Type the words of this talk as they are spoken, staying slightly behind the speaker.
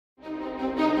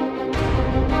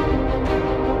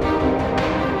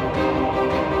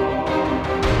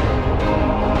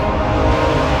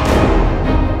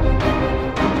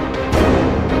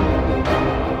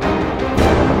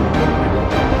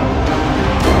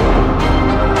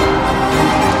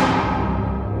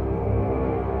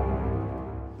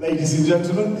ladies and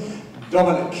gentlemen,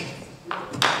 Dominik.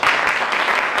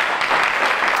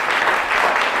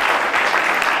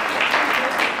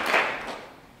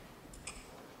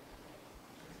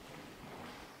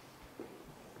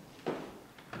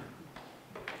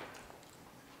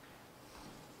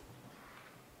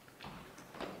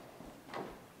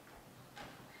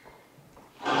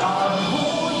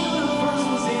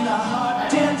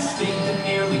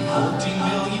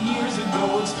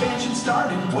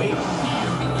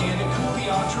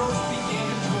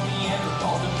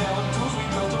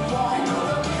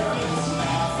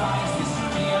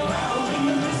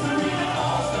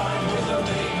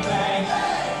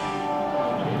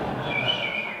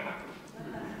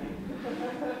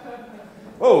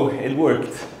 Oh, it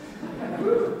worked.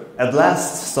 At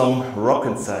last, some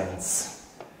rocket science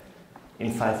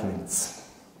in 5 minutes.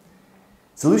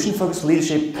 Solution-focused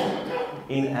leadership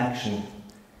in action.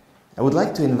 I would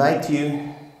like to invite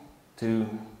you to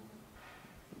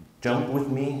jump with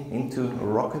me into a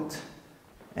rocket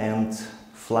and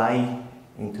fly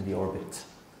into the orbit.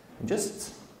 And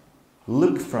just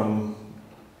look from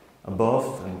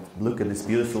above and look at this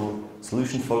beautiful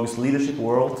solution-focused leadership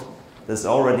world that's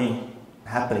already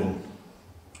happening,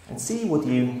 and see what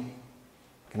you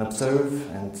can observe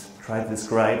and try to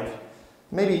describe.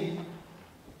 Maybe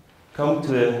come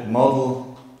to a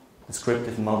model,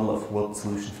 descriptive model of what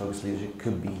solution-focused leadership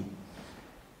could be.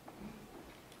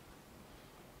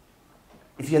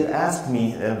 If you had asked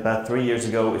me about 3 years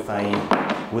ago if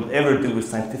I would ever do a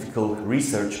scientific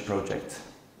research project,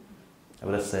 I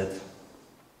would have said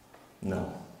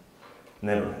no,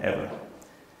 never, ever.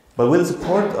 But with the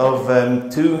support of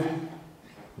two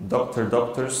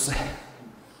doctors,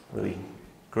 really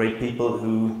great people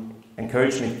who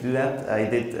encouraged me to do that, I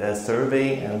did a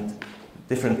survey and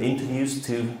different interviews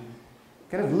to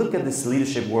kind of look at this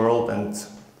leadership world and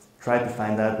try to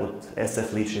find out what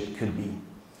SF leadership could be,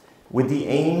 with the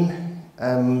aim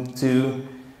to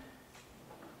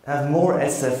have more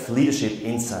SF leadership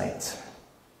insight.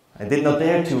 I did not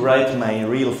dare to write my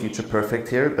real future perfect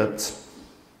here, but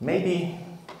maybe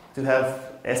to have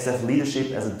SF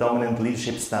leadership as a dominant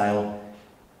leadership style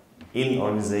in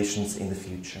organizations in the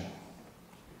future.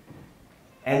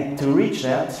 And to reach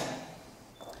that,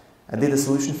 I did a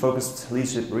solution-focused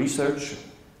leadership research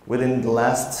within the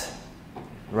last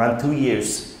around 2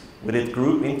 years. We did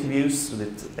group interviews, we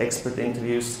did expert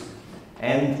interviews,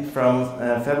 and from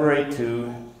February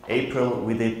to April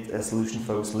we did a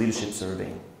solution-focused leadership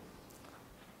survey.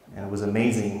 And it was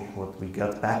amazing what we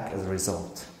got back as a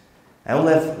result. I will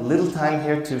have little time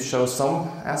here to show some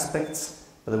aspects,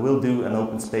 but I will do an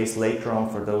open space later on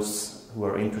for those who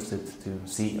are interested to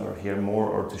see or hear more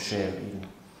or to share even.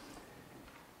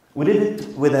 We did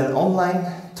it with an online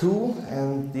tool,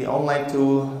 and the online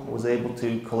tool was able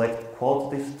to collect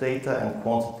qualitative data and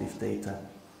quantitative data.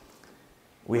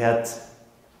 We had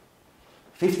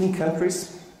 15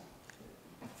 countries,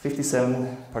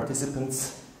 57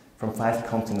 participants from 5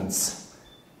 continents,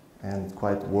 and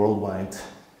quite worldwide.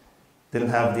 Didn't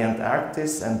have the Antarctic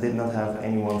and did not have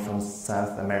anyone from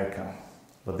South America.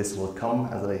 But this will come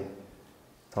as I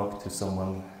talk to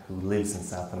someone who lives in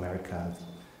South America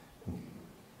and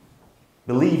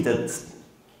believe that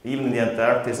even in the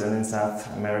Antarctic and in South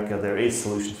America there is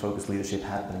solution-focused leadership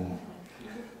happening.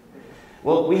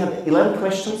 Well, we had 11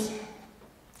 questions.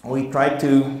 We tried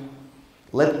to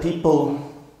let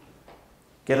people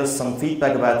get us some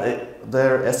feedback about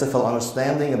their SFL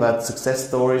understanding, about success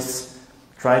stories,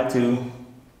 try to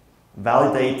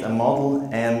validate a model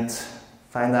and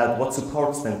find out what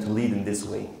supports them to lead in this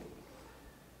way.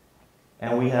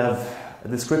 And we have a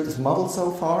descriptive model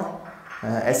so far,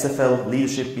 SFL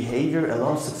leadership behavior, a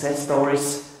lot of success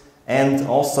stories, and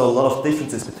also a lot of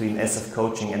differences between SF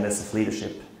coaching and SF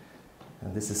leadership.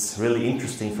 And this is really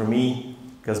interesting for me,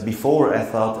 because before I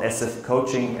thought SF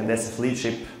coaching and SF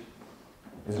leadership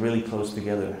is really close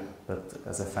together, but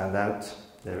as I found out,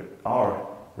 there are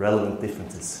relevant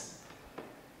differences.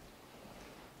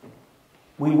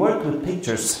 We worked with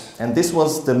pictures, and this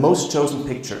was the most chosen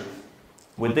picture,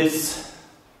 with this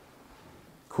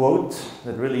quote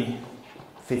that really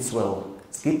fits well.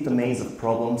 Skip the maze of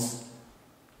problems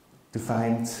to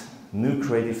find new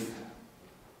creative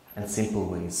and simple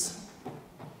ways.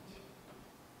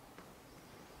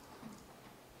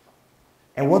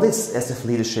 And what is SF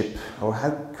leadership, or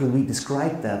how could we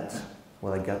describe that?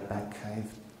 Well, I got back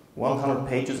 100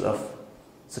 pages of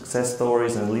success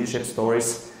stories and leadership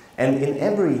stories, and in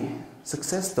every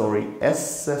success story,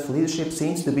 SF leadership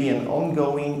seems to be an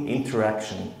ongoing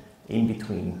interaction in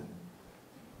between.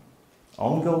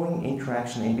 Ongoing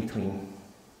interaction in between.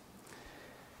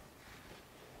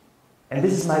 And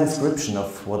this is my description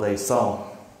of what I saw.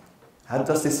 How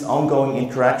does this ongoing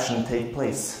interaction take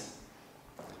place?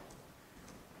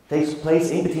 It takes place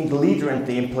in between the leader and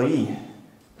the employee,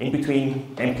 in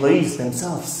between employees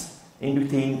themselves, in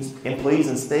between employees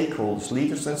and stakeholders,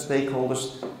 leaders and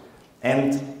stakeholders,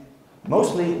 and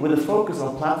mostly with a focus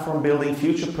on platform building,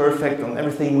 future perfect, on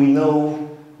everything we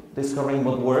know, discovering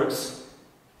what works,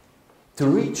 to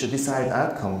reach a desired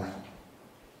outcome.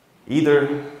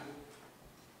 Either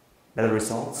better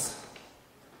results,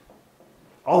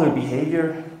 other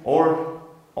behavior, or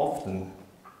often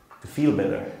to feel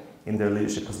better in their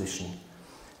leadership position.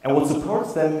 And what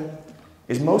supports them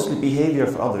is mostly behavior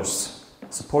of others,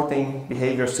 supporting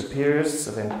behavior of superiors,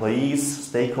 of employees,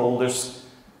 stakeholders,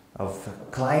 of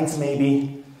clients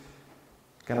maybe,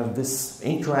 kind of this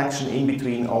interaction in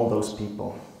between all those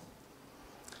people.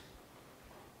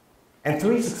 And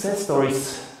 3 success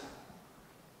stories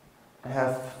I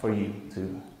have for you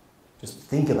to just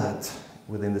think about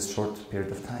within this short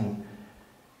period of time.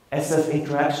 SF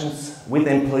interactions with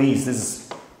employees, this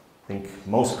is, I think,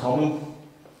 most common.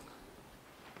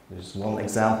 There's one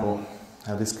example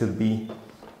how this could be: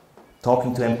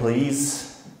 talking to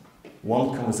employees,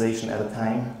 one conversation at a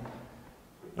time,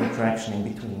 interaction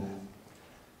in between.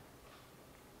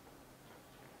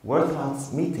 Worthwhile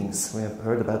meetings, we have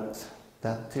heard about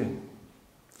that too.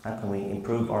 How can we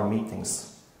improve our meetings?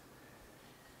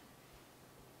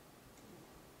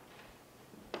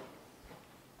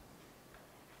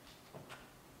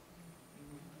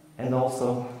 And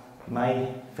also my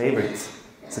favorite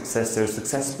successor,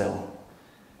 success bell.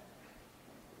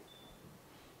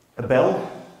 A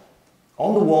bell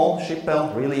on the wall, ship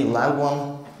bell, really loud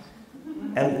one,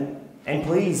 and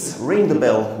employees ring the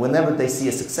bell whenever they see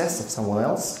a success of someone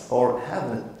else or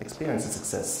have experienced a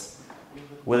success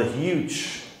with a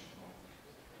huge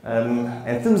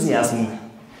enthusiasm.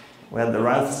 We had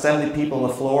around 70 people on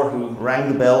the floor who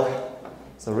rang the bell.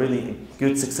 So really a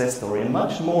good success story, and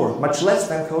much more, much less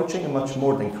than coaching and much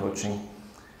more than coaching.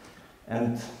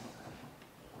 And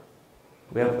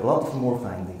we have a lot of more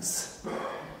findings,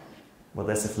 what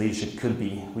SF leadership could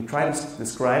be. We try to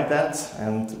describe that,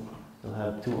 and we'll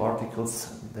have 2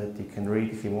 articles that you can read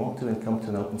if you want to and come to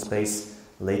an open space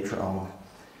later on.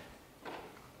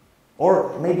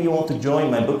 Or maybe you want to join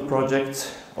my book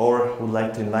project, or would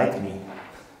like to invite me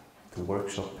to a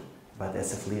workshop about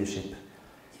SF leadership.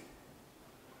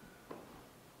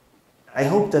 I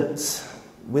hope that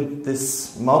with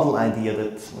this model idea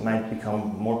that might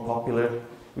become more popular,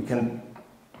 we can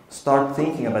start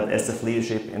thinking about SF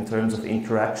leadership in terms of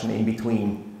interaction in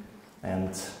between,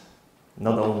 and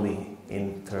not only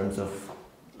in terms of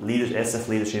SF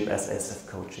leadership as SF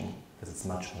coaching, because it's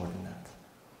much more than that.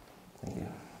 Thank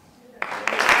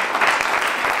you.